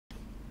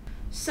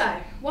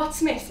So,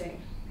 what's missing?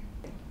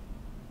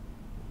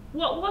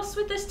 What's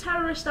with this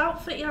terrorist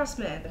outfit,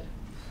 Yasmin?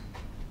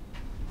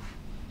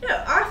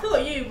 Yeah, I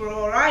thought you were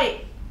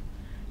alright.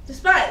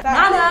 Despite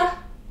that.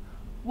 Nana!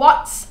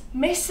 What's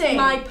missing?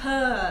 My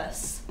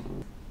purse.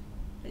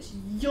 It's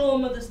your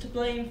mother's to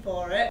blame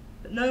for it.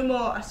 But no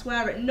more, I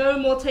swear it, no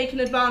more taking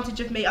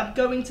advantage of me. I'm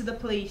going to the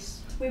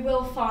police. We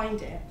will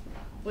find it.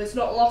 Well, it's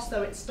not lost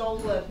though, it's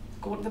stolen.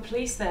 Go to the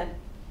police then.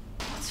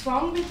 What's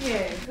wrong with you?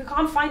 If we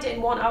can't find it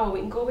in 1 hour, we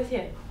can go with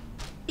you.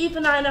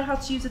 Even I know how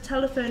to use a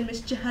telephone,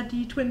 Miss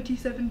Jihadi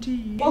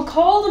 2017. Well,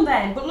 call them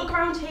then, but look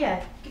around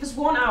here. Give us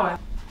 1 hour.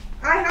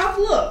 I have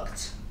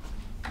looked.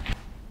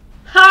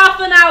 Half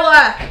an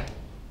hour!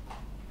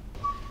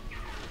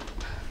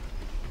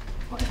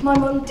 What if my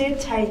mum did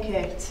take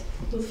it?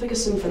 We'll figure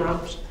something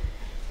out.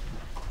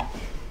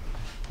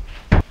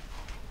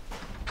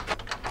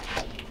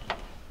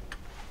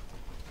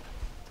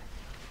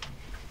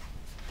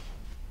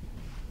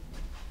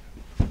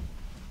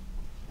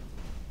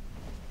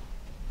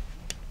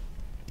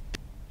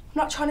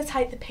 I'm not trying to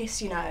take the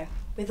piss, you know,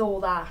 with all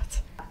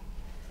that.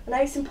 I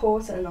know it's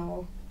important and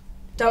all.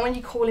 Don't want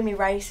you calling me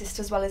racist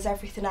as well as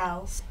everything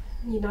else.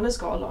 Your Nana's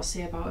got a lot to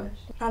say about it.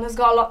 Nana's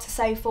got a lot to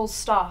say, full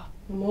stop.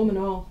 My mum and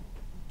all.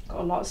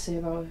 Got a lot to say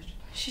about it.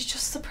 She's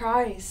just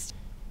surprised.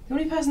 The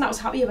only person that was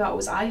happy about it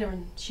was Isla,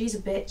 and she's a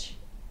bitch.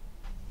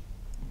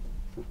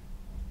 You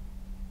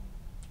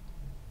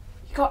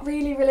got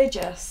really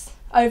religious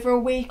over a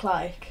week,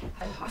 like.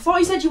 I thought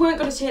you said you weren't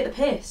going to take the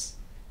piss.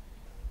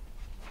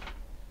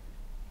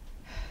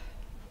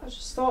 I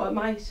just thought it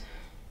might,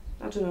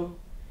 I don't know,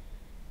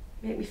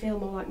 make me feel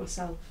more like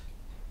myself.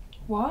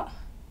 What?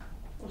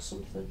 Or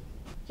something.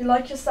 You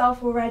like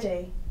yourself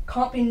already.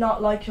 Can't be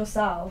not like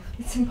yourself.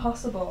 It's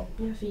impossible.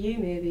 Yeah, for you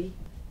maybe.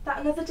 That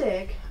another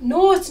dig?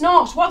 No, it's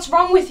not. What's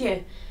wrong with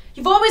you?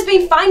 You've always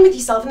been fine with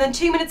yourself, and then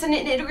 2 minutes in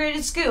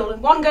integrated school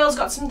and one girl's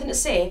got something to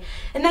say,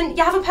 and then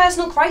you have a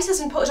personal crisis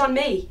and put it on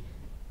me.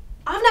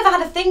 I've never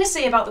had a thing to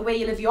say about the way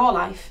you live your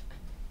life.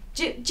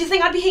 Do you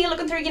think I'd be here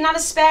looking through your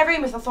Nana's spare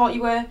room if I thought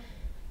you were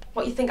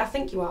what you think I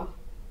think you are?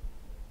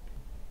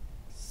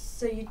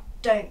 So you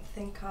don't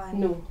think I'm...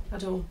 No, I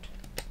don't.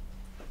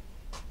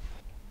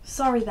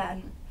 Sorry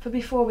then, for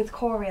before with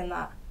Corey and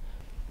that.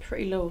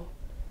 Pretty low.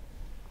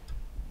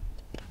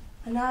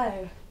 I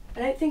know. I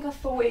don't think I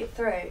thought it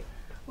through.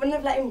 Wouldn't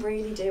have let him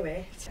really do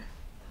it.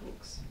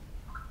 Thanks.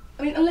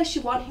 I mean, unless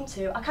you want him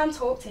to, I can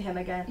talk to him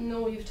again.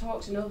 No, you've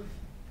talked enough.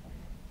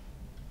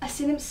 I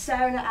seen him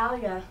staring at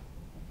Alia.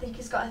 I think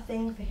he's got a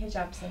thing for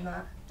hijabs and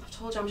that. I've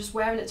told you I'm just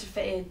wearing it to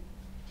fit in.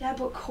 Yeah,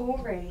 but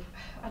Corey...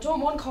 I don't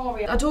want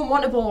Corey. I don't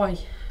want a boy.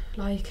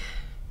 Like,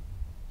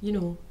 you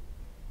know.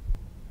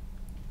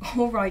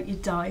 Alright, you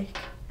dyke.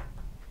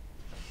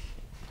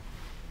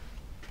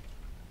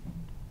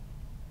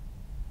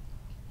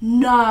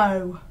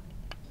 No!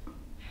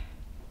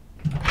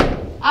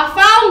 I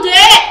found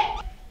it!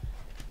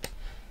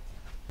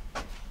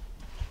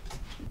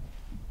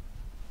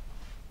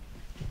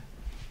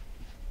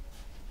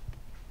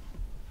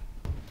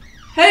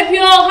 Hope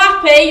you're all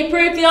happy you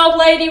proved the old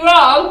lady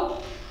wrong.